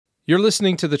You're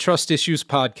listening to the Trust Issues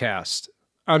Podcast.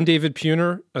 I'm David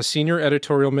Puner, a senior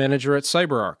editorial manager at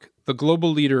CyberArk, the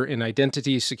global leader in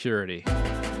identity security.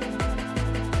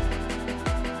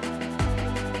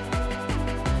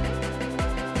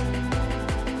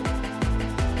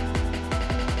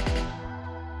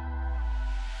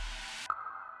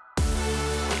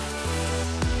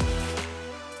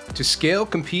 To scale,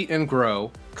 compete, and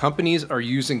grow, companies are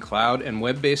using cloud and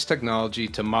web-based technology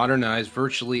to modernize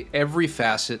virtually every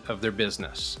facet of their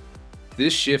business.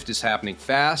 This shift is happening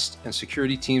fast, and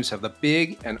security teams have the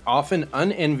big and often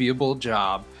unenviable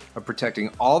job of protecting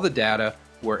all the data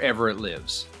wherever it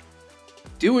lives.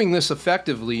 Doing this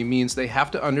effectively means they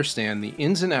have to understand the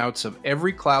ins and outs of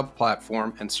every cloud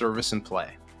platform and service in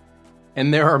play.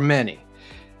 And there are many.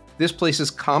 This places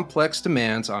complex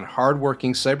demands on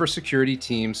hardworking cybersecurity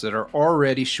teams that are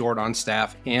already short on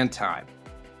staff and time.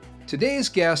 Today's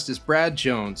guest is Brad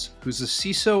Jones, who's the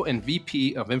CISO and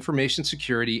VP of Information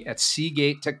Security at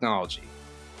Seagate Technology.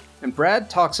 And Brad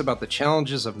talks about the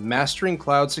challenges of mastering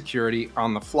cloud security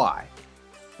on the fly,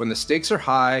 when the stakes are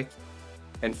high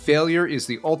and failure is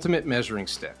the ultimate measuring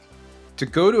stick. To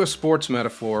go to a sports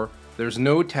metaphor, there's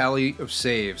no tally of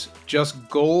saves, just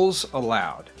goals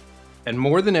allowed. And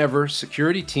more than ever,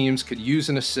 security teams could use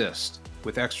an assist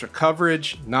with extra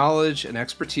coverage, knowledge, and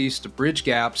expertise to bridge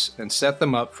gaps and set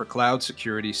them up for cloud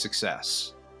security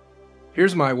success.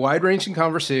 Here's my wide-ranging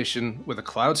conversation with a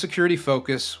cloud security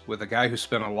focus with a guy who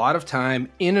spent a lot of time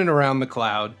in and around the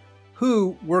cloud,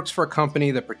 who works for a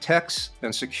company that protects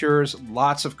and secures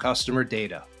lots of customer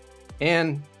data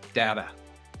and data.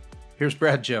 Here's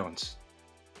Brad Jones.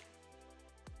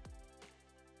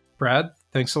 Brad,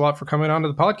 thanks a lot for coming on to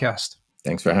the podcast.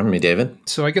 Thanks for having me, David.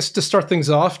 So I guess to start things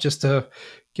off, just to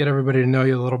get everybody to know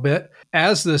you a little bit,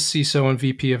 as the CISO and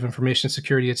VP of Information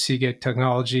Security at Seagate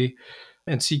Technology,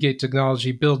 and Seagate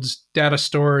Technology builds data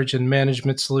storage and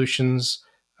management solutions,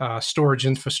 storage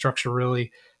infrastructure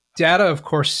really. Data, of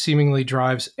course, seemingly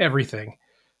drives everything.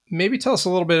 Maybe tell us a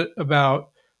little bit about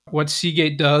what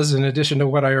Seagate does in addition to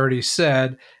what I already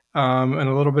said, and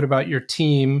a little bit about your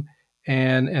team,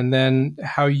 and then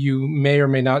how you may or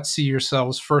may not see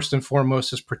yourselves first and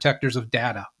foremost as protectors of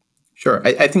data. Sure.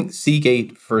 I think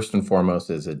Seagate, first and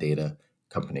foremost, is a data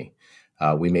company.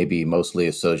 We may be mostly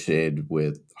associated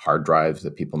with hard drives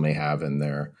that people may have in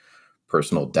their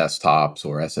personal desktops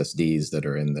or SSDs that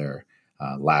are in their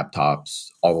laptops,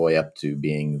 all the way up to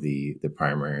being the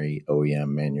primary OEM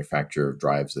manufacturer of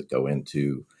drives that go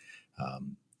into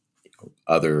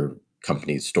other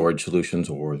companies' storage solutions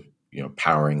or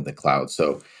powering the cloud.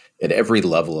 So at every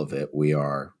level of it, we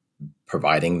are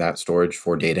providing that storage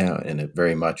for data. And it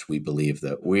very much, we believe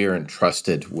that we are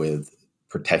entrusted with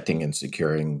protecting and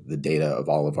securing the data of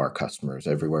all of our customers,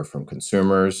 everywhere from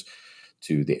consumers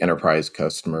to the enterprise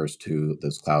customers to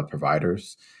those cloud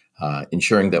providers,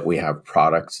 ensuring that we have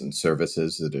products and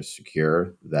services that are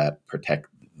secure, that protect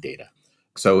data.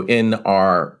 So in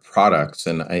our products,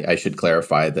 and I should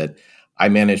clarify that I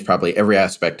manage probably every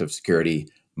aspect of security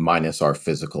minus our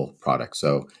physical products.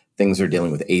 So things are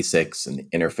dealing with ASICs and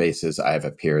interfaces. I have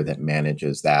a peer that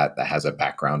manages that has a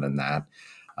background in that.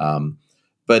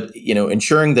 But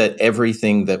ensuring that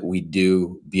everything that we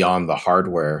do beyond the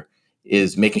hardware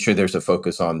is making sure there's a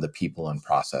focus on the people and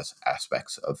process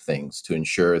aspects of things to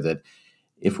ensure that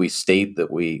if we state that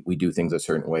we do things a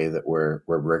certain way, that we're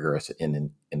rigorous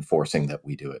in enforcing that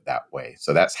we do it that way.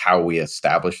 So that's how we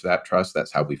establish that trust.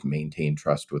 That's how we've maintained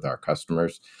trust with our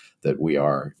customers, that we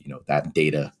are, that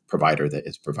data provider that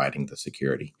is providing the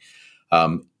security.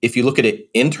 If you look at it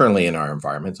internally in our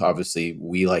environments, obviously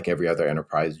we, like every other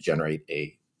enterprise, generate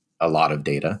a lot of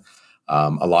data.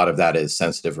 A lot of that is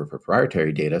sensitive or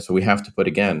proprietary data. So we have to put,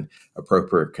 again,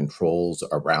 appropriate controls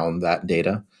around that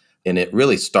data. And it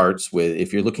really starts with,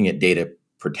 if you're looking at data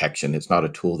protection, it's not a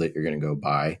tool that you're going to go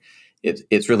buy.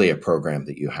 It's really a program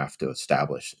that you have to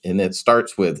establish. And it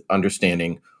starts with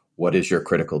understanding what is your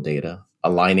critical data,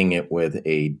 aligning it with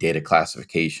a data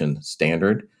classification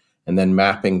standard, and then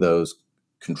mapping those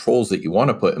controls that you want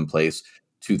to put in place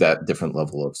to that different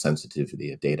level of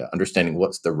sensitivity of data, understanding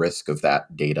what's the risk of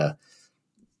that data,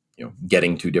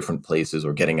 getting to different places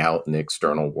or getting out in the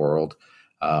external world.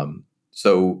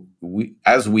 So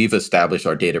as we've established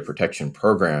our data protection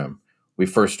program, we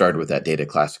first started with that data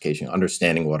classification,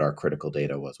 understanding what our critical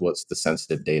data was, what's the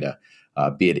sensitive data,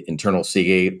 be it internal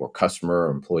Seagate or customer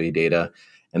or employee data,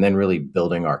 and then really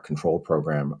building our control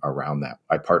program around that.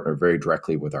 I partner very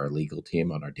directly with our legal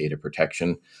team on our data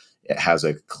protection. It has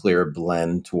a clear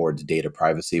blend towards data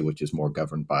privacy, which is more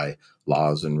governed by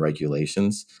laws and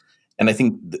regulations. And I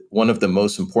think one of the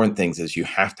most important things is you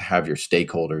have to have your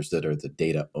stakeholders that are the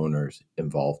data owners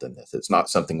involved in this. It's not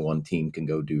something one team can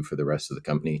go do for the rest of the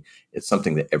company. It's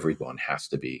something that everyone has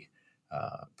to be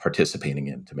participating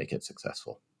in to make it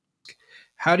successful.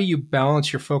 How do you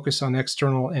balance your focus on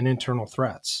external and internal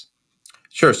threats?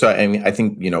 Sure. So I mean, I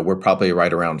think we're probably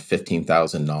right around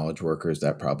 15,000 knowledge workers.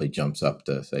 That probably jumps up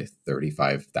to say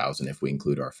 35,000 if we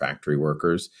include our factory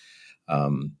workers.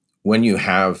 When you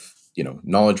have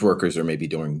knowledge workers are maybe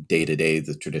doing day to day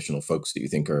the traditional folks that you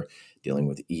think are dealing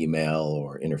with email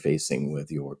or interfacing with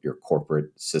your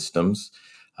corporate systems,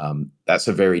 that's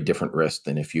a very different risk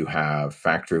than if you have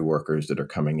factory workers that are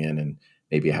coming in and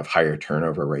maybe have higher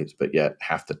turnover rates, but yet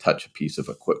have to touch a piece of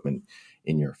equipment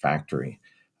in your factory.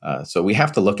 So we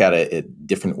have to look at it at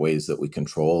different ways that we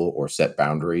control or set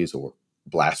boundaries or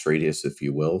blast radius, if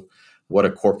you will. What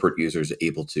a corporate user is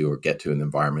able to or get to in the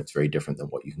environment is very different than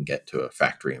what you can get to a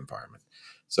factory environment.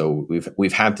 So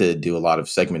we've had to do a lot of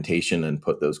segmentation and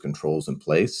put those controls in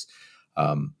place.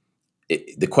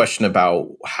 The question about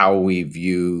how we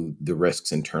view the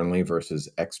risks internally versus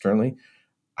externally,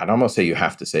 I'd almost say you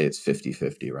have to say it's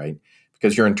 50-50, right?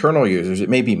 Because your internal users, it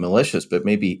may be malicious, but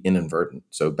maybe inadvertent.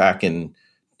 So back in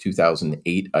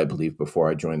 2008, I believe, before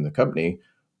I joined the company,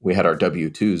 we had our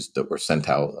W-2s that were sent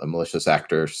out. A malicious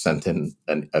actor sent in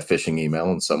a phishing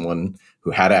email, and someone who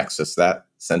had access to that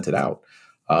sent it out.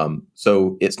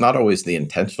 So it's not always the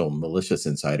intentional malicious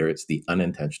insider; it's the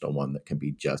unintentional one that can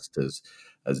be just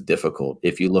as difficult.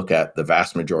 If you look at the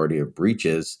vast majority of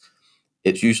breaches,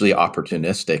 it's usually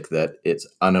opportunistic that it's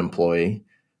an employee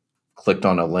clicked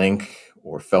on a link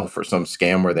or fell for some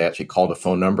scam where they actually called a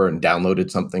phone number and downloaded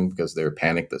something because they were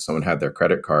panicked that someone had their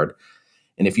credit card.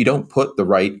 And if you don't put the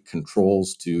right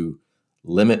controls to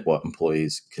limit what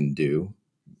employees can do,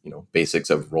 basics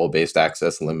of role-based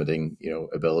access, limiting,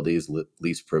 abilities,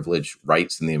 least privilege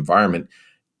rights in the environment,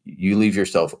 you leave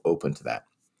yourself open to that.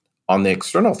 On the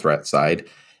external threat side,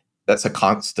 that's a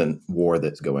constant war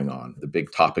that's going on. The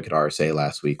big topic at RSA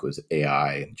last week was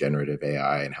AI, generative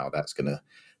AI, and how that's going to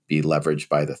be leveraged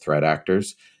by the threat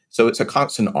actors. So it's a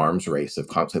constant arms race of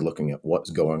constantly looking at what's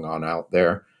going on out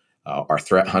there. Our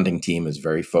threat hunting team is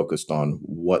very focused on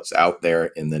what's out there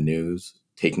in the news,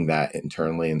 taking that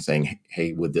internally and saying,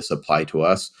 hey, would this apply to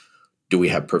us? Do we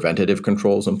have preventative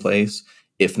controls in place?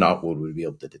 If not, would we be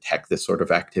able to detect this sort of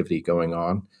activity going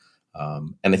on?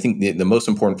 And I think the most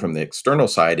important from the external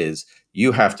side is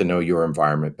you have to know your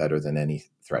environment better than any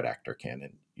threat actor can.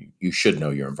 And you should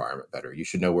know your environment better. You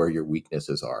should know where your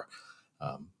weaknesses are.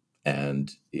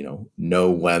 And know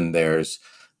when there's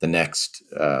the next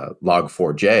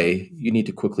log4j, you need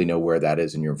to quickly know where that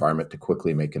is in your environment to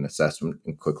quickly make an assessment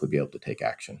and quickly be able to take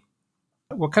action.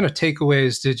 What kind of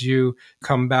takeaways did you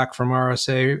come back from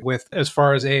RSA with as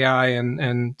far as AI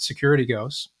and security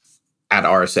goes? At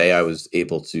RSA, I was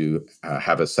able to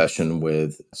have a session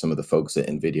with some of the folks at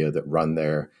NVIDIA that run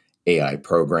their AI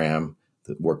program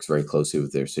that works very closely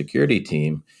with their security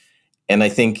team. And I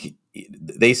think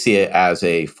they see it as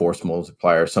a force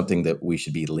multiplier, something that we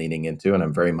should be leaning into. And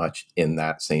I'm very much in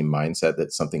that same mindset.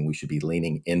 That's something we should be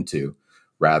leaning into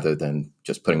rather than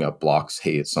just putting up blocks.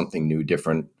 Hey, it's something new,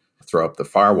 different, throw up the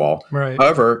firewall. Right.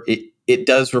 However, it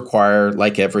does require,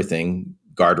 like everything,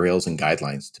 guardrails and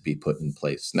guidelines to be put in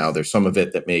place. Now, there's some of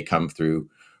it that may come through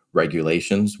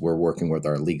regulations. We're working with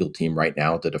our legal team right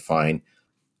now to define,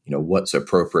 what's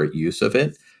appropriate use of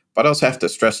it. But I also have to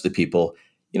stress to people,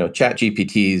 Chat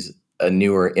GPT's a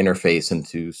newer interface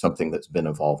into something that's been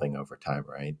evolving over time,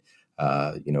 right?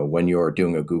 When you're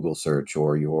doing a Google search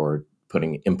or you're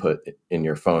putting input in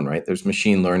your phone, right? There's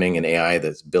machine learning and AI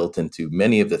that's built into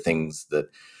many of the things that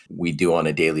we do on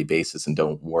a daily basis and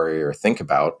don't worry or think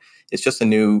about. It's just a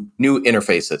new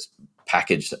interface that's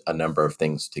packaged a number of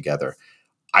things together.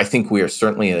 I think we are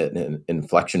certainly at an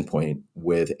inflection point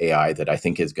with AI that I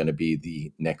think is going to be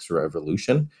the next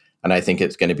revolution. And I think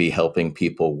it's going to be helping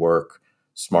people work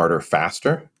smarter,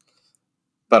 faster.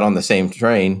 But on the same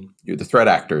train, the threat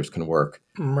actors can work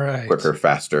Right. quicker,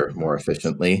 faster, more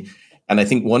efficiently. And I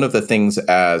think one of the things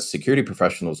as security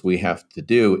professionals we have to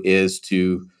do is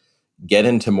to get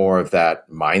into more of that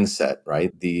mindset,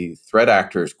 right? The threat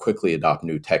actors quickly adopt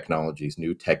new technologies,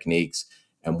 new techniques,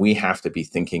 and we have to be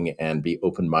thinking and be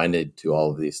open-minded to all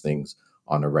of these things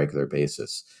on a regular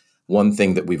basis. One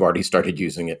thing that we've already started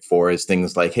using it for is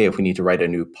things like, hey, if we need to write a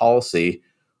new policy,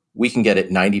 we can get it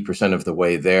 90% of the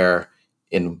way there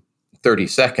in 30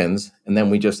 seconds, and then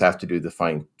we just have to do the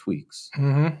fine tweaks,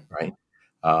 Mm-hmm. right?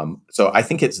 So I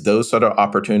think it's those sort of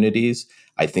opportunities.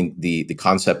 I think the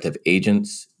concept of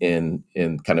agents in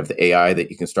kind of the AI that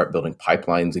you can start building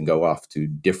pipelines and go off to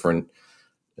different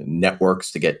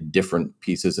networks to get different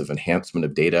pieces of enhancement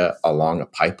of data along a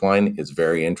pipeline is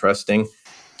very interesting.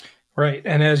 Right.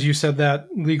 And as you said, that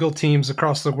legal teams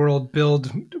across the world build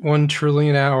 1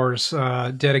 trillion hours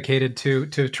dedicated to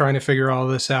trying to figure all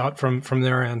this out from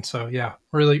their end. So yeah,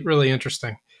 really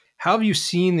interesting. How have you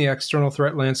seen the external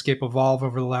threat landscape evolve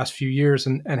over the last few years,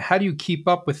 and how do you keep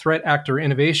up with threat actor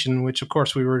innovation, which of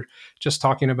course we were just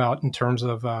talking about in terms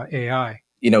of AI?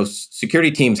 Security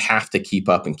teams have to keep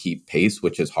up and keep pace,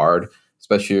 which is hard,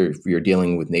 especially if you're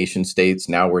dealing with nation states.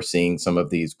 Now we're seeing some of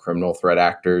these criminal threat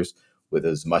actors with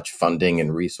as much funding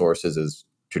and resources as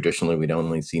traditionally we'd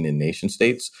only seen in nation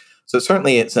states. So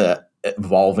certainly it's a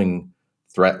evolving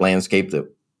threat landscape that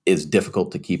is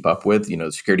difficult to keep up with.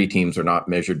 Security teams are not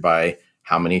measured by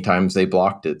how many times they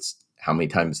blocked, it's how many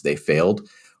times they failed.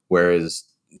 Whereas,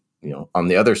 on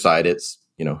the other side, it's,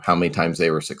 how many times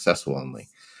they were successful only.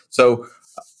 So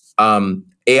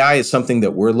AI is something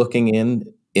that we're looking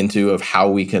into of how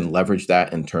we can leverage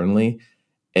that internally.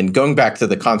 And going back to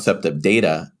the concept of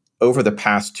data, over the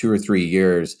past 2 or 3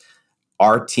 years,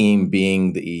 our team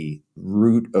being the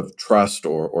root of trust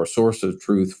or source of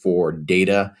truth for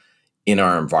data in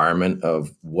our environment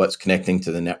of what's connecting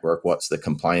to the network, what's the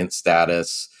compliance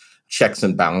status, checks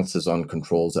and balances on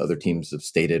controls other teams have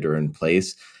stated are in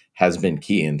place has been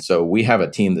key. And so we have a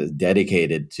team that's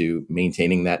dedicated to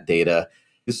maintaining that data.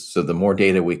 So the more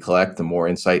data we collect, the more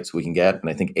insights we can get. And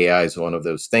I think AI is one of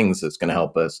those things that's going to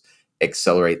help us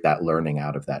accelerate that learning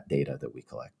out of that data that we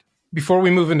collect. Before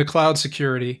we move into cloud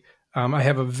security, I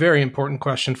have a very important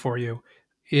question for you.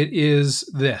 It is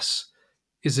this: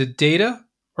 is it data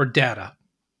or data?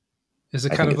 Is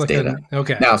it I kind think of it's like data. an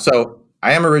okay? Now, so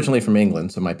I am originally from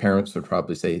England, so my parents would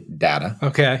probably say data,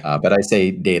 Okay. but I say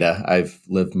data. I've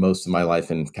lived most of my life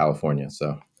in California,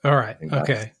 so All I right. think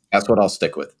Okay. that's what I'll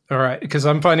stick with. All right. Because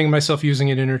I'm finding myself using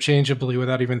it interchangeably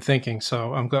without even thinking.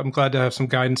 So I'm glad to have some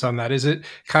guidance on that. Is it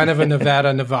kind of a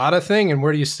Nevada thing? And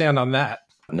where do you stand on that?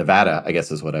 Nevada, I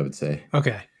guess, is what I would say.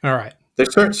 Okay. All right.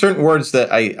 There's certain words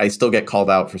that I still get called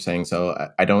out for saying. So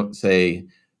I don't say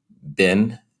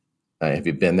been. Have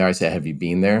you been there? I say, have you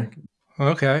been there?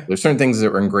 Okay. There's certain things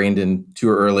that were ingrained in too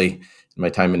early in my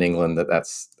time in England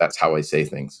that's how I say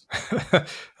things.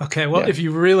 Okay. Well, Yeah. if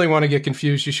you really want to get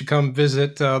confused, you should come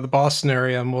visit the Boston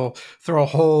area and we'll throw a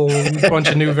whole bunch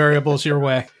of new variables your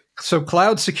way. So,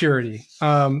 cloud security.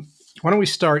 Why don't we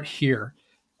start here?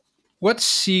 What's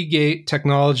Seagate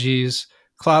Technology's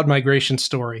cloud migration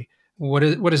story? What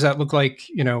does that look like,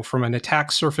 from an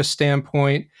attack surface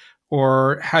standpoint,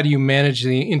 or how do you manage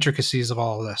the intricacies of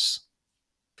all of this?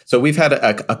 So we've had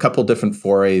a couple different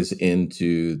forays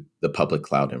into the public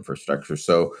cloud infrastructure.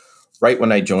 So right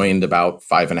when I joined about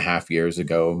 5.5 years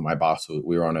ago, my boss,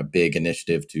 we were on a big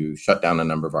initiative to shut down a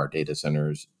number of our data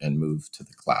centers and move to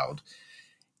the cloud.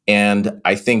 And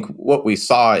I think what we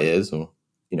saw is,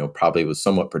 probably was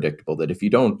somewhat predictable that if you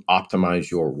don't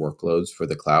optimize your workloads for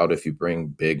the cloud, if you bring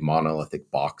big monolithic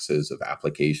boxes of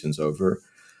applications over,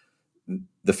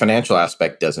 the financial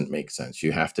aspect doesn't make sense.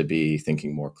 You have to be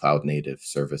thinking more cloud native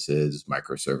services,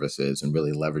 microservices, and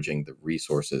really leveraging the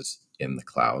resources in the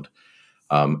cloud.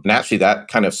 And actually, that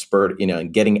kind of spurred,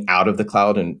 getting out of the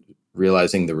cloud and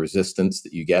realizing the resistance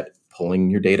that you get pulling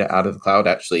your data out of the cloud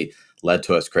actually led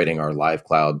to us creating our live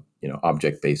cloud,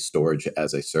 object-based storage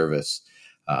as a service.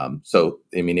 So,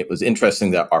 I mean, it was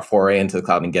interesting that our foray into the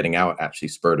cloud and getting out actually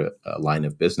spurred a line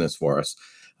of business for us.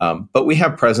 But we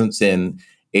have presence in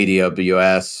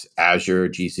AWS, Azure,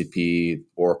 GCP,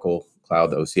 Oracle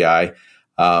Cloud, OCI,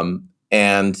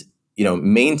 and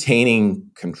maintaining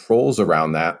controls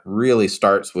around that really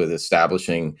starts with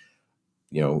establishing,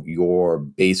 your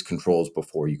base controls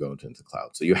before you go into the cloud.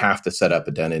 So you have to set up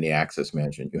identity access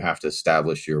management. You have to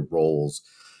establish your roles.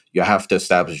 You have to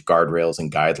establish guardrails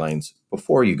and guidelines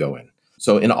before you go in.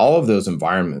 So in all of those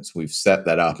environments, we've set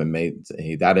that up and made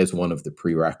that is one of the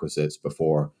prerequisites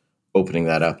before opening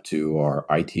that up to our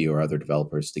IT or other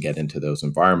developers to get into those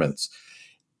environments,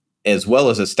 as well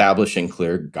as establishing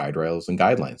clear guide rails and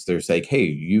guidelines. There's like, hey,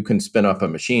 you can spin up a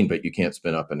machine, but you can't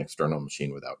spin up an external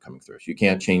machine without coming through us. You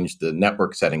can't change the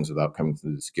network settings without coming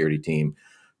through the security team,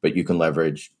 but you can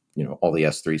leverage, all the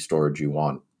S3 storage you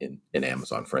want in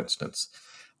Amazon, for instance.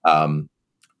 Um,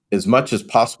 as much as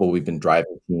possible, we've been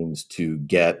driving teams to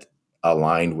get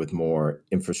aligned with more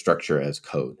infrastructure as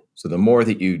code. So the more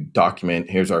that you document,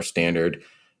 here's our standard,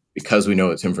 because we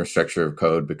know it's infrastructure of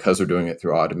code, because we're doing it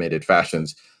through automated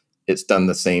fashions, it's done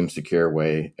the same secure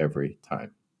way every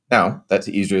time. Now, that's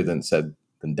easier than said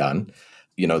than done.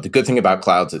 The good thing about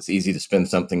clouds, it's easy to spin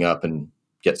something up and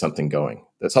get something going.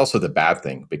 That's also the bad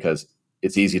thing because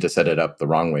it's easy to set it up the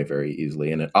wrong way very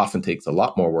easily. And it often takes a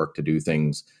lot more work to do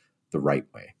things the right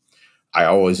way. I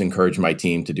always encourage my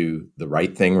team to do the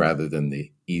right thing rather than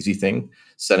the easy thing.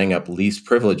 Setting up least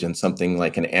privilege in something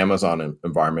like an Amazon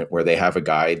environment where they have a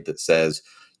guide that says,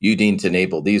 you need to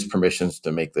enable these permissions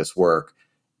to make this work.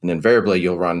 And invariably,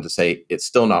 you'll run to say, it's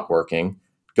still not working,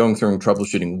 going through and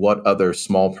troubleshooting what other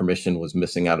small permission was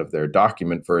missing out of their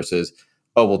document versus,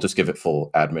 oh, we'll just give it full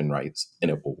admin rights and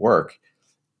it will work,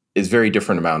 is very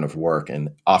different amount of work. And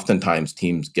oftentimes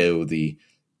teams go the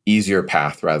easier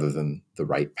path rather than the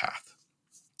right path.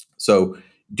 So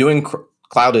doing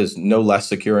cloud is no less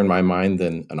secure in my mind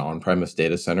than an on-premise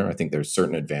data center. I think there's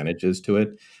certain advantages to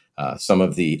it. Some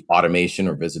of the automation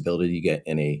or visibility you get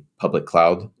in a public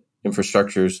cloud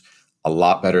infrastructure is a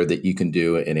lot better that you can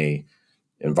do in a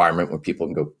environment where people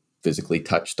can go physically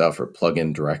touch stuff or plug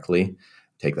in directly,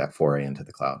 take that foray into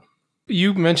the cloud.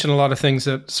 You mentioned a lot of things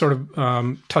that sort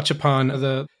of touch upon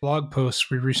the blog post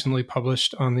we recently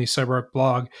published on the CyberArk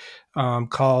blog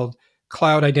called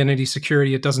Cloud Identity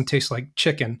Security. It Doesn't Taste Like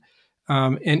Chicken.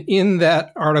 And in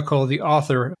that article, the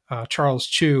author, Charles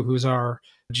Chu, who's our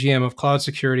GM of cloud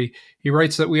security, he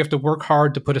writes that we have to work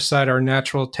hard to put aside our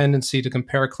natural tendency to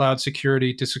compare cloud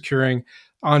security to securing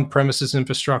on premises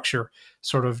infrastructure.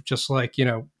 Sort of just like,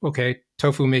 okay,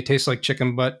 tofu may taste like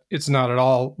chicken, but it's not at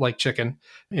all like chicken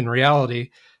in reality,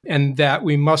 and that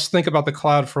we must think about the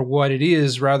cloud for what it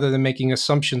is rather than making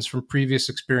assumptions from previous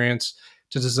experience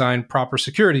to design proper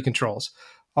security controls.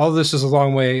 All this is a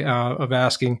long way of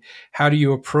asking, how do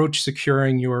you approach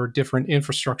securing your different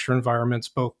infrastructure environments,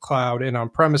 both cloud and on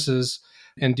premises?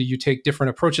 And do you take different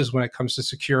approaches when it comes to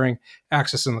securing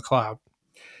access in the cloud?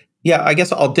 Yeah, I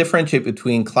guess I'll differentiate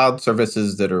between cloud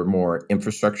services that are more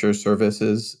infrastructure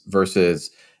services versus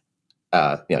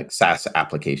like SaaS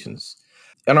applications.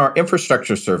 And our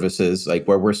infrastructure services, like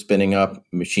where we're spinning up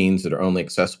machines that are only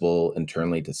accessible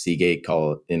internally to Seagate,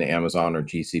 call it in Amazon or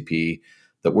GCP,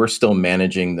 that we're still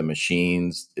managing the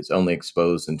machines, it's only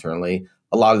exposed internally.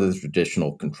 A lot of the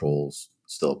traditional controls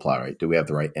still apply, right? Do we have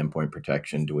the right endpoint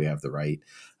protection? Do we have the right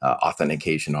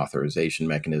authentication authorization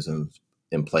mechanisms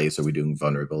in place? Are we doing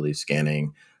vulnerability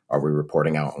scanning? Are we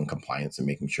reporting out on compliance and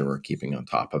making sure we're keeping on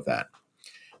top of that?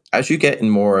 As you get in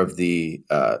more of the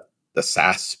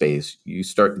SaaS space,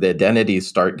 the identities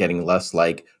start getting less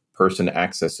like person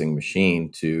accessing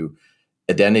machine to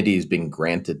identities being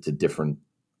granted to different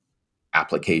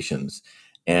applications.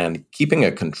 And keeping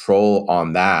a control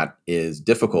on that is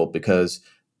difficult because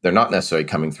they're not necessarily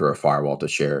coming through a firewall to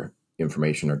share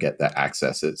information or get that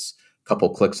access. It's a couple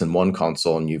clicks in one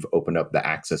console and you've opened up the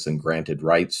access and granted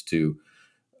rights to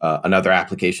another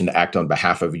application to act on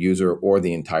behalf of a user or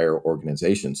the entire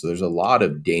organization. So there's a lot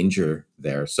of danger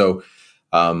there. So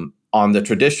on the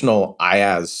traditional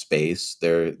IaaS space, we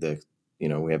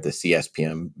have the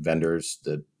CSPM vendors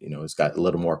that it's got a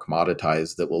little more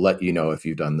commoditized that will let you know if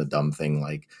you've done the dumb thing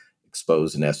like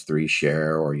expose an S3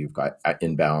 share or you've got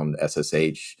inbound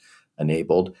SSH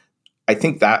enabled. I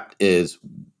think that is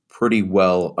pretty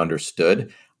well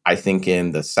understood. I think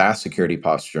in the SaaS security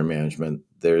posture management,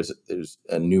 there's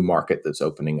a new market that's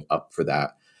opening up for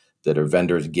that are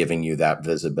vendors giving you that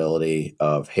visibility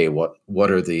of, hey,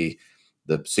 what are the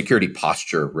security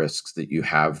posture risks that you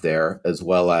have there, as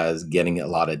well as getting a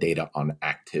lot of data on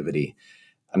activity.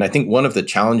 And I think one of the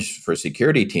challenges for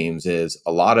security teams is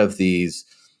a lot of these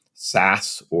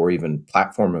SaaS or even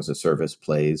platform as a service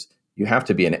plays, you have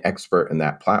to be an expert in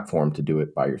that platform to do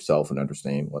it by yourself and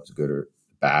understand what's good or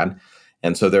bad.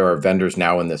 And so there are vendors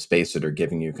now in this space that are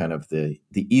giving you kind of the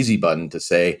easy button to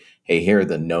say, hey, here are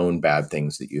the known bad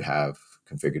things that you have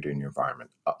configured in your environment.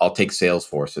 I'll take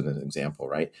Salesforce as an example,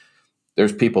 right?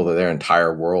 There's people that their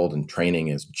entire world and training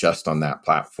is just on that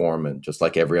platform. And just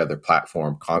like every other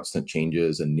platform, constant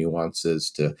changes and nuances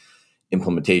to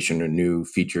implementation or new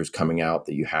features coming out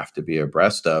that you have to be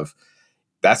abreast of.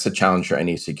 That's a challenge for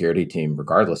any security team,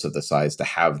 regardless of the size, to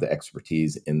have the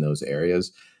expertise in those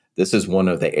areas. This is one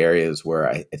of the areas where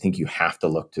I think you have to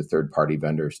look to third-party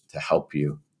vendors to help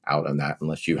you out on that,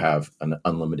 unless you have an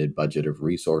unlimited budget of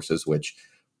resources, which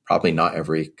probably not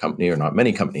every company or not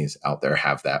many companies out there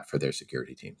have that for their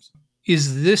security teams.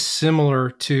 Is this similar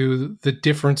to the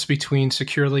difference between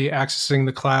securely accessing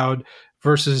the cloud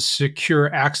versus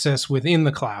secure access within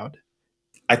the cloud?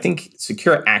 I think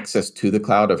secure access to the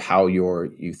cloud of how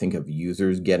you think of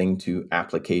users getting to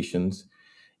applications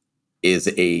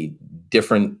is a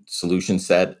different solution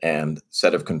set and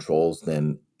set of controls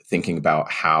than thinking about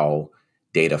how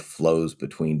data flows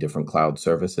between different cloud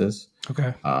services.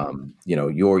 Okay.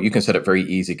 You can set up very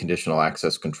easy conditional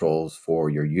access controls for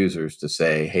your users to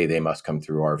say, hey, they must come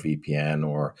through our VPN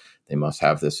or they must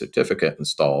have this certificate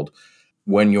installed.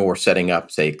 When you're setting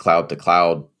up, say, cloud to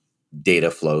cloud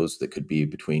data flows that could be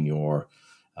between your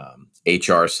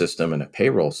HR system and a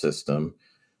payroll system,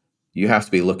 you have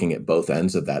to be looking at both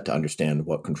ends of that to understand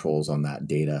what controls on that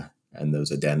data and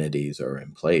those identities are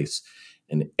in place.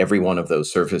 And every one of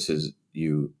those services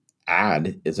you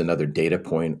add is another data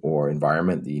point or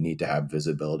environment that you need to have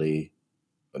visibility,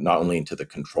 but not only into the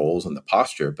controls and the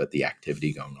posture, but the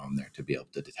activity going on there to be able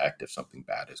to detect if something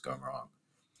bad is going wrong.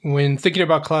 When thinking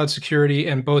about cloud security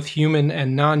and both human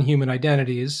and non-human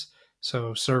identities,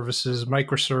 so services,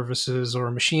 microservices,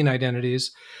 or machine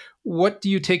identities, what do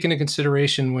you take into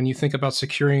consideration when you think about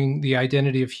securing the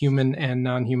identity of human and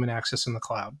non-human access in the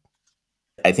cloud?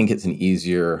 I think it's an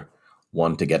easier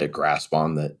one to get a grasp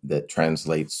on that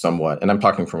translates somewhat, and I'm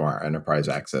talking from our enterprise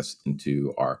access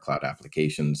into our cloud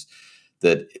applications,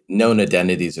 that known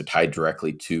identities are tied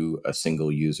directly to a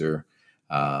single user,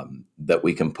 that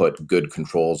we can put good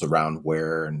controls around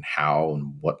where and how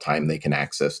and what time they can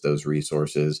access those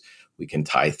resources. We can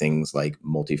tie things like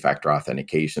multi-factor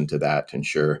authentication to that to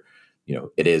ensure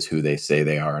it is who they say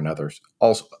they are, and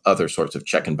other sorts of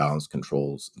check and balance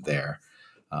controls there.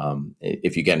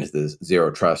 If you get into the zero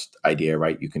trust idea,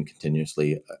 right, you can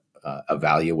continuously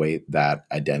evaluate that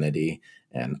identity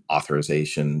and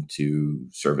authorization to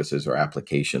services or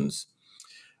applications.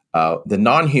 The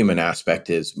non-human aspect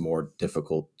is more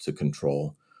difficult to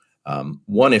control.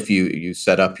 One, if you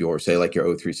set up your, say, like your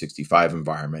O365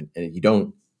 environment, and you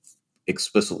don't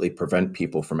explicitly prevent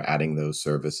people from adding those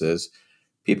services,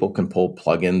 people can pull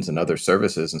plugins and other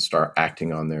services and start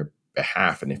acting on their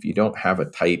behalf. And if you don't have a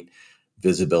tight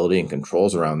visibility and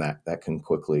controls around that, that can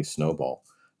quickly snowball.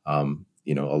 A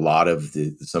lot of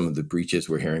some of the breaches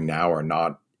we're hearing now are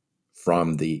not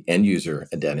from the end user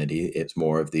identity. It's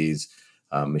more of these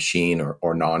machine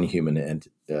or non-human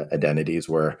identities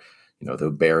where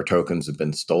the bearer tokens have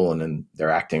been stolen and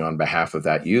they're acting on behalf of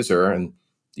that user, and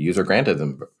the user granted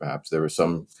them. Perhaps there was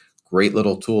some great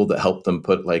little tool that helped them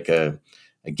put like a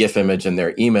GIF image in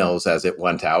their emails as it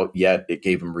went out, yet it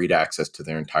gave them read access to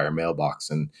their entire mailbox.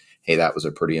 And hey, that was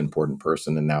a pretty important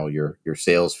person, and now your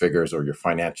sales figures or your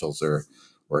financials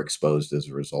were exposed as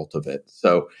a result of it.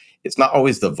 So it's not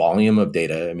always the volume of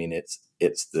data. I mean,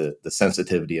 it's the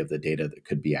sensitivity of the data that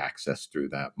could be accessed through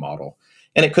that model.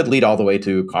 And it could lead all the way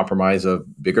to compromise of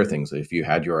bigger things. If you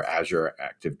had your Azure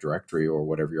Active Directory or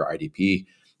whatever your IDP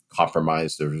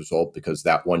compromised as a result because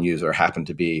that one user happened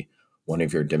to be one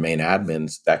of your domain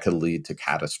admins, that could lead to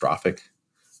catastrophic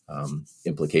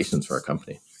implications for a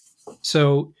company.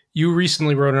 So you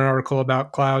recently wrote an article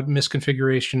about cloud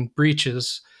misconfiguration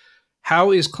breaches.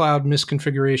 How is cloud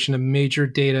misconfiguration a major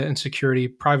data and security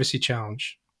privacy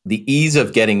challenge? The ease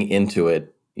of getting into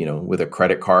it, with a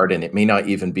credit card, and it may not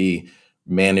even be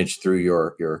managed through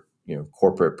your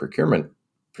corporate procurement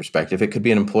perspective. It could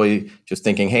be an employee just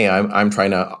thinking, "Hey, I'm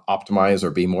trying to optimize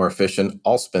or be more efficient.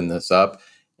 I'll spin this up,"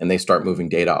 and they start moving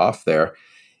data off there.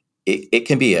 It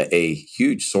can be a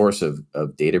huge source of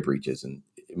data breaches. And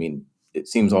I mean, it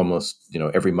seems almost,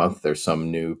 every month there's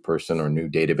some new person or new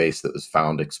database that was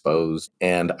found exposed.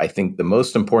 And I think the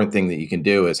most important thing that you can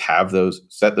do is set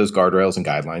those guardrails and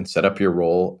guidelines, set up your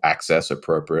role access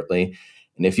appropriately.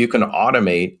 And if you can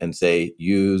automate and say,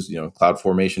 use, cloud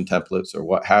formation templates or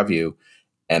what have you,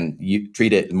 and you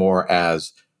treat it more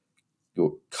as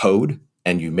your code,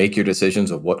 and you make your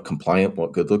decisions of what compliant,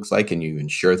 what good looks like, and you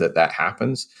ensure that that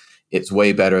happens, it's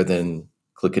way better than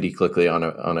clickety on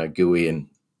a GUI and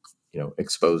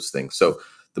expose things. So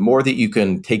the more that you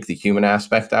can take the human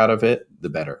aspect out of it, the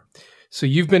better. So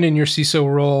you've been in your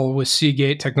CISO role with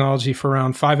Seagate Technology for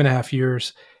around 5.5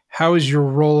 years. How has your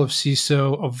role of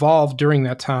CISO evolved during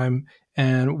that time?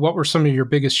 And what were some of your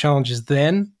biggest challenges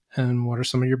then? And what are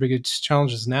some of your biggest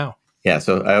challenges now? Yeah,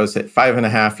 so I was at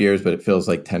 5.5 years, but it feels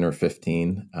like 10 or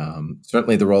 15.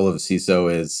 Certainly the role of CISO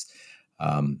is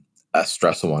a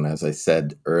stressful one. As I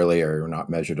said earlier, we're not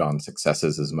measured on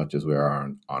successes as much as we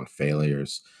are on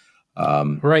failures.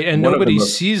 Right. And One of the nobody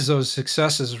most sees those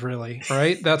successes really,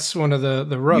 right? That's one of the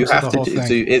you rubs of have the to whole do, so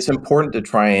thing. it's important to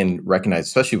try and recognize,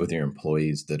 especially with your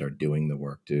employees that are doing the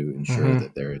work, to ensure Mm-hmm.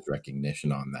 that there is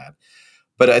recognition on that.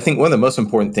 But I think one of the most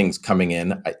important things coming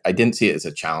in, I didn't see it as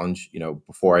a challenge.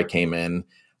 Before I came in,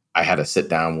 I had to sit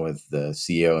down with the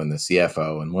CEO and the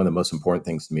CFO. And one of the most important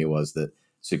things to me was that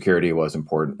security was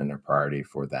important and a priority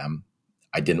for them.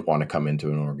 I didn't want to come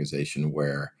into an organization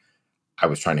where I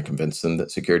was trying to convince them that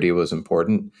security was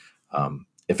important.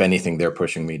 If anything, they're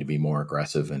pushing me to be more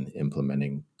aggressive in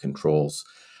implementing controls.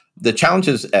 The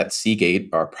challenges at Seagate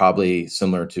are probably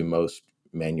similar to most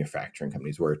manufacturing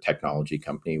companies. We're a technology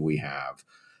company. We have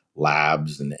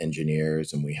labs and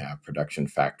engineers, and we have production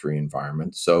factory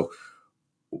environments. So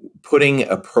putting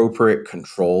appropriate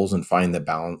controls and find the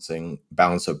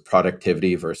balance of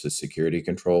productivity versus security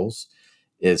controls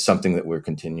is something that we're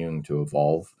continuing to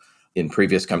evolve. In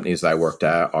previous companies that I worked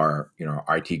at, our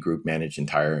IT group managed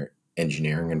entire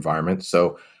engineering environments.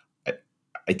 So I,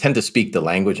 I tend to speak the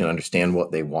language and understand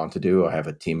what they want to do. I have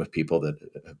a team of people that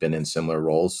have been in similar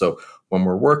roles. So when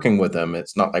we're working with them,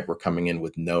 it's not like we're coming in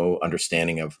with no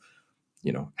understanding of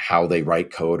how they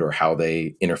write code or how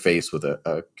they interface with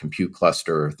a compute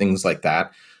cluster or things like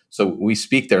that. So we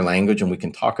speak their language and we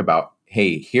can talk about,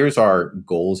 hey, here's our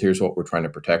goals, here's what we're trying to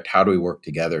protect. How do we work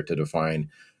together to define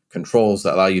controls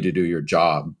that allow you to do your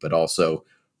job but also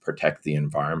protect the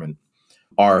environment?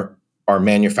 Our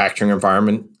manufacturing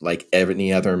environment, like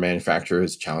any other manufacturer,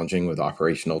 is challenging with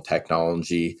operational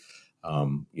technology.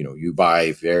 You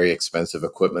buy very expensive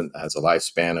equipment that has a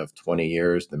lifespan of 20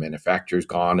 years. The manufacturer's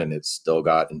gone and it's still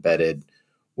got embedded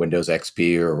Windows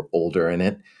XP or older in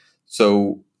it.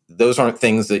 So those aren't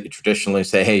things that you traditionally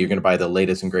say, hey, you're going to buy the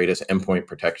latest and greatest endpoint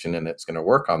protection and it's going to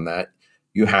work on that.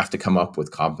 You have to come up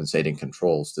with compensating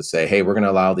controls to say, hey, we're going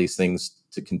to allow these things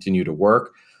to continue to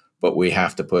work, but we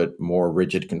have to put more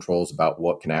rigid controls about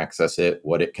what can access it,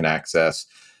 what it can access,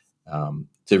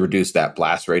 to reduce that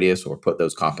blast radius or put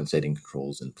those compensating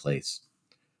controls in place.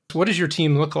 What does your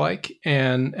team look like,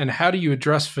 and how do you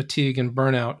address fatigue and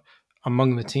burnout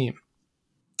among the team?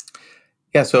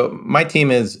 Yeah, so my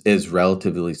team is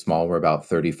relatively small. We're about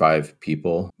 35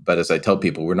 people, but as I tell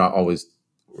people,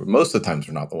 most of the times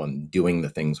we're not the one doing the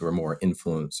things. We're more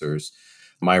influencers.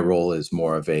 My role is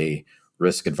more of a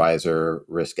risk advisor,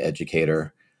 risk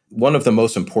educator. One of the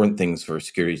most important things for a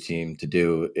security team to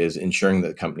do is ensuring that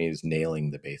the company is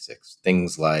nailing the basics.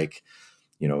 Things like,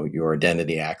 your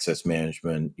identity access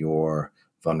management, your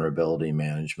vulnerability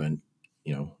management,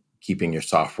 keeping your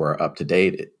software up to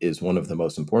date is one of the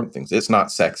most important things. It's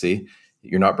not sexy.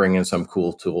 You're not bringing some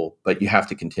cool tool, but you have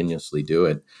to continuously do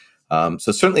it.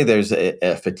 So certainly there's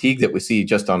a fatigue that we see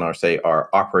just on our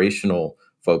operational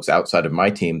folks outside of my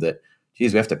team that,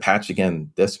 geez, we have to patch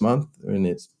again this month. And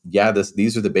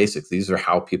these are the basics. These are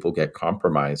how people get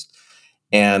compromised.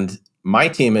 And my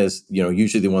team is,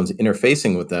 usually the ones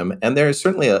interfacing with them. And there's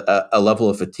certainly a level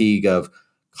of fatigue of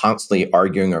constantly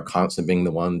arguing or constantly being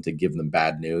the one to give them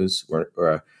bad news.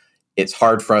 Where it's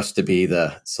hard for us to be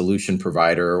the solution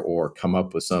provider or come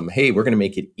up with some, hey, we're going to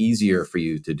make it easier for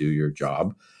you to do your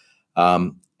job.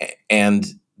 And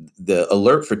the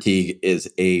alert fatigue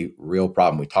is a real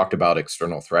problem. We talked about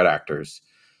external threat actors.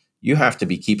 You have to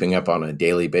be keeping up on a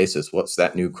daily basis. What's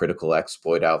that new critical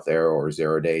exploit out there or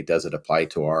 0-day? Does it apply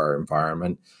to our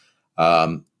environment?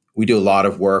 We do a lot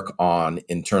of work on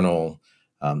internal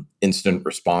incident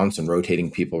response and rotating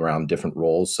people around different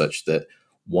roles such that,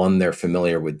 one, they're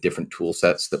familiar with different tool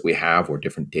sets that we have or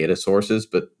different data sources,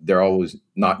 but they're always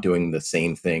not doing the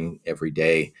same thing every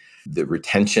day. The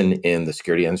retention in the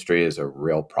security industry is a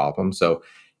real problem. So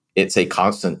it's a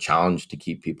constant challenge to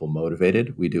keep people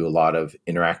motivated. We do a lot of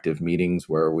interactive meetings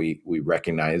where we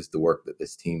recognize the work that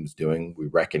this team's doing. We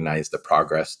recognize the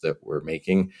progress that we're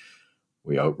making.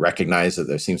 We recognize that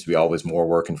there seems to be always more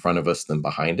work in front of us than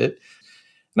behind it.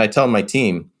 And I tell my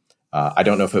team, I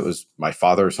don't know if it was my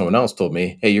father or someone else told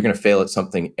me, hey, you're going to fail at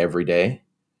something every day.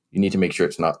 You need to make sure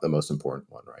it's not the most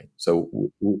important one, right? So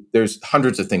there's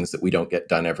hundreds of things that we don't get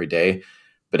done every day,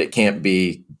 but it can't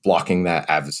be blocking that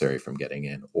adversary from getting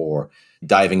in or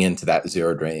diving into that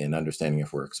 0-day and understanding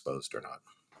if we're exposed or not.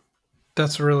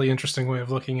 That's a really interesting way of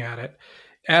looking at it.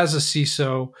 As a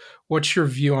CISO, what's your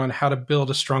view on how to build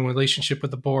a strong relationship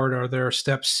with the board? Are there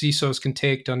steps CISOs can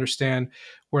take to understand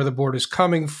where the board is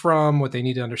coming from, what they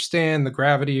need to understand, the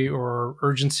gravity or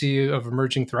urgency of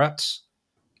emerging threats?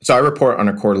 So I report on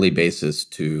a quarterly basis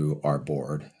to our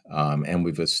board, and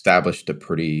we've established a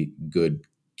pretty good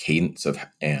cadence of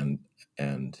and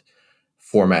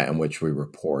format in which we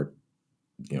report,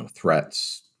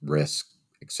 threats, risk,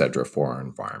 etc., for our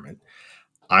environment.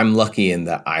 I'm lucky in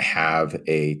that I have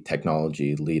a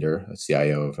technology leader, a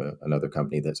CIO of another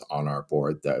company that's on our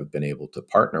board that I've been able to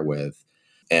partner with.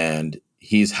 And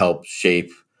he's helped shape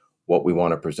what we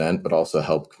want to present, but also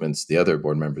help convince the other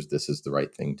board members this is the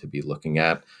right thing to be looking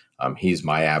at. He's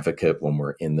my advocate when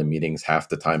we're in the meetings. Half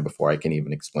the time before I can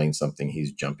even explain something,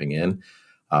 he's jumping in.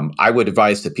 I would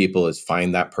advise to people is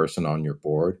find that person on your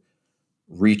board,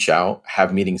 reach out,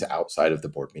 have meetings outside of the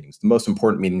board meetings. The most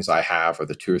important meetings I have are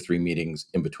the 2 or 3 meetings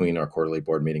in between our quarterly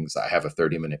board meetings. I have a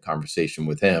 30-minute conversation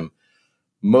with him.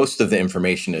 Most of the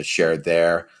information is shared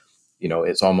there.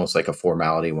 It's almost like a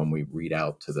formality when we read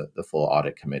out to the full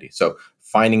audit committee. So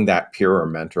finding that peer or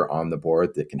mentor on the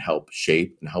board that can help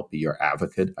shape and help be your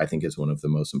advocate, I think is one of the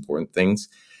most important things.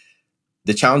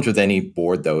 The challenge with any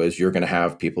board, though, is you're going to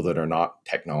have people that are not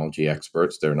technology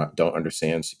experts. Don't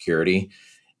understand security,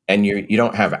 and you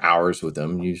don't have hours with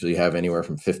them. You usually have anywhere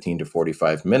from 15 to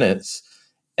 45 minutes,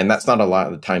 and that's not a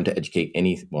lot of time to educate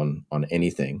anyone on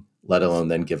anything, let alone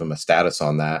then give them a status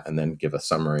on that and then give a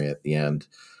summary at the end.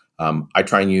 I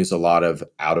try and use a lot of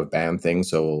out of band things,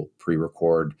 so we'll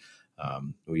pre-record.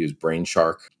 We use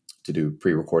Brainshark to do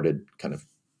pre-recorded kind of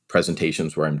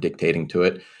presentations where I'm dictating to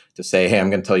it to say, hey, I'm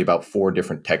going to tell you about 4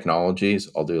 different technologies.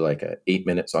 I'll do like 8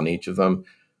 minutes on each of them.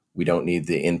 We don't need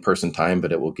the in-person time,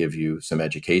 but it will give you some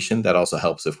education. That also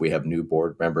helps if we have new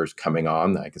board members coming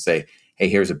on. I can say, hey,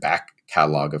 here's a back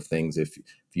catalog of things. If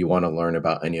you want to learn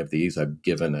about any of these, I've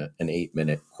given an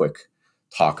 8-minute quick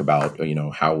talk about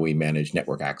how we manage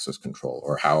network access control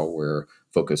or how we're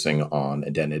focusing on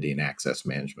identity and access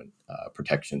management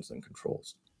protections and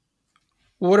controls.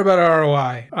 What about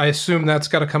ROI? I assume that's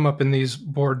got to come up in these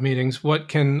board meetings. What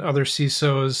can other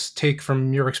CISOs take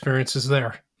from your experiences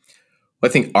there? I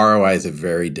think ROI is a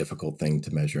very difficult thing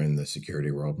to measure in the security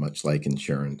world, much like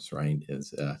insurance, right?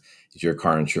 Is your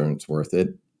car insurance worth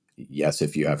it? Yes,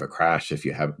 if you have a crash. If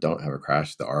you don't have a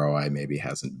crash, the ROI maybe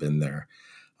hasn't been there.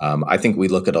 I think we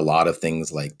look at a lot of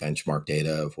things like benchmark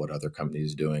data of what other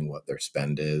companies are doing, what their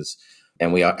spend is,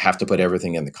 and we have to put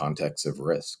everything in the context of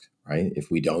risk, right?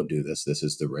 If we don't do this, this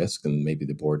is the risk, and maybe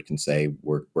the board can say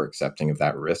we're accepting of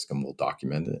that risk, and we'll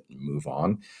document it and move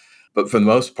on. But for the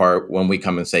most part, when we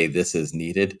come and say this is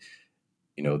needed,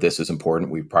 this is important,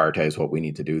 we prioritize what we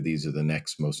need to do. These are the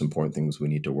next most important things we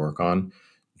need to work on.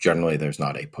 Generally, there's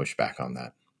not a pushback on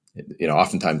that.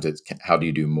 Oftentimes it's how do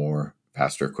you do more,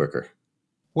 faster, quicker.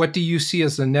 What do you see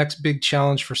as the next big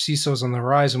challenge for CISOs on the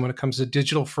horizon when it comes to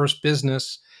digital first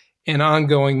business and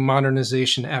ongoing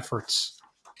modernization efforts?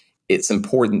 It's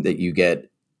important that you get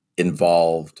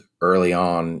involved early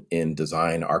on in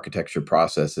design architecture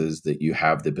processes, that you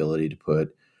have the ability to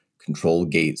put control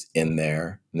gates in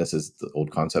there. And this is the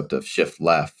old concept of shift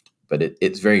left, but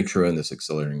it's very true in this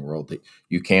accelerating world that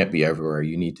you can't be everywhere.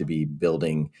 You need to be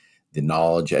building the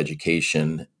knowledge,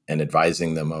 education, and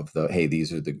advising them of hey,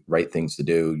 these are the right things to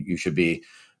do. You should be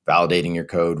validating your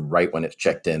code right when it's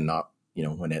checked in, not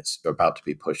when it's about to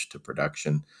be pushed to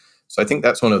production. So I think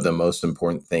that's one of the most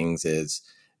important things is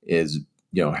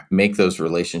make those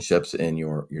relationships in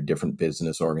your different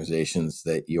business organizations,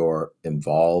 that you're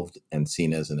involved and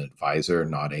seen as an advisor,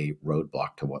 not a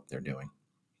roadblock to what they're doing.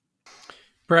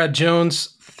 Brad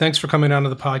Jones, thanks for coming on to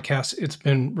the podcast. It's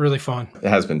been really fun. It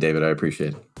has been, David. I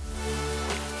appreciate it.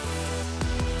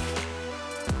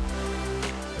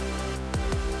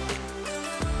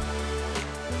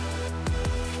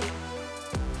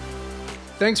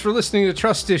 Thanks for listening to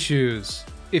Trust Issues.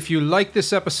 If you like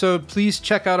this episode, please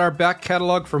check out our back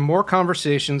catalog for more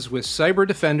conversations with cyber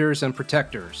defenders and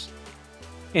protectors.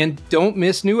 And don't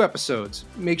miss new episodes.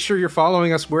 Make sure you're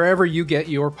following us wherever you get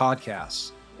your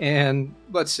podcasts. And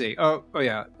let's see.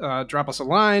 Drop us a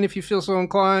line if you feel so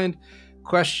inclined.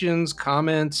 Questions,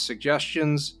 comments,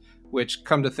 suggestions, which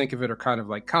come to think of it are kind of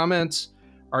like comments.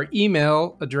 Our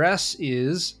email address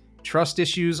is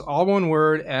trustissues, all one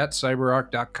word,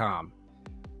 @cyberark.com.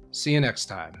 See you next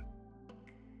time.